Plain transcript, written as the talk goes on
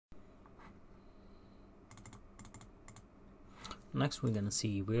Next we're gonna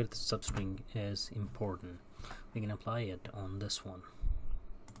see where the substring is important. We can apply it on this one.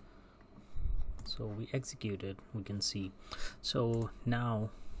 So we execute it, we can see. So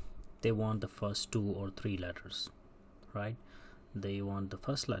now they want the first 2 or 3 letters, right? They want the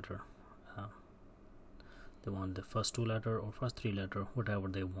first letter, they want the first 2 letter or first 3 letter, whatever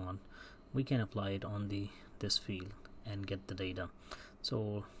they want. We can apply it on this field and get the data.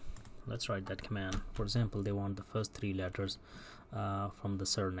 So let's write that command. For example, they want the first 3 letters from the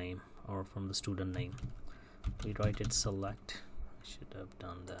surname or from the student name. We write it select. I should have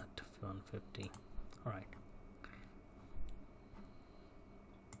done that. 150. All right.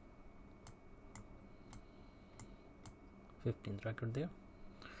 '15th record there.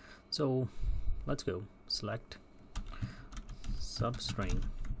 So let's go. Select substring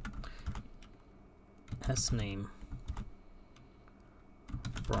sname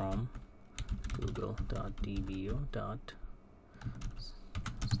from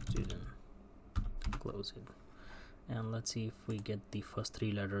google.dbo.student. Close it. And let's see if we get the first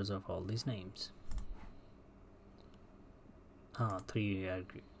 3 letters of all these names. 3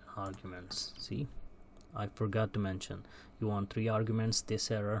 arguments. See, I forgot to mention you want 3 arguments.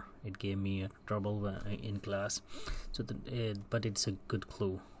 This error, it gave me trouble in class. So but it's a good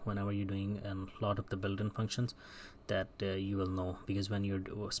clue whenever you're doing a lot of the built-in functions, that you will know, because when you're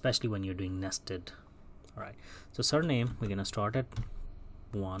especially when you're doing nested. All right, so surname, we're gonna start at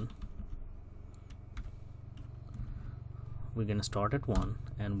 1. We're gonna start at 1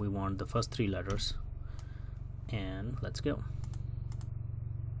 and we want the first 3 letters, and let's go.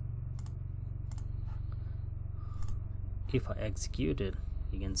 If I execute it,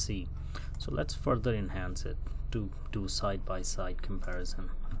 you can see. So let's further enhance it to do side-by-side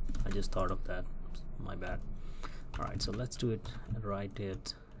comparison. I just thought of that, my bad. All right, so let's do it and write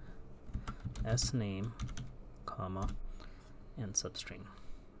it sname comma and substring.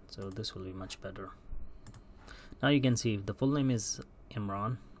 So this will be much better. Now you can see the full name is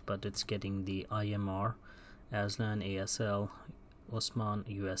Imran, but it's getting the IMR, Aslan, ASL, Osman,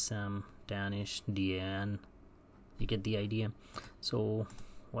 USM, Danish, DAN. You get the idea. So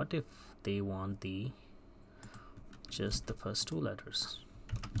what if they want just the first 2 letters?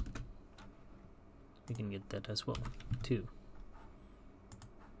 We can get that as well. 2.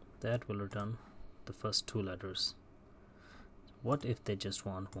 That will return the first 2 letters. What if they just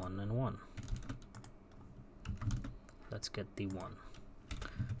want 1 and 1? Let's get the 1.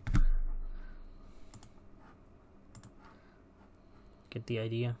 Get the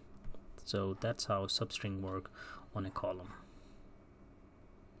idea? So that's how substring work on a column.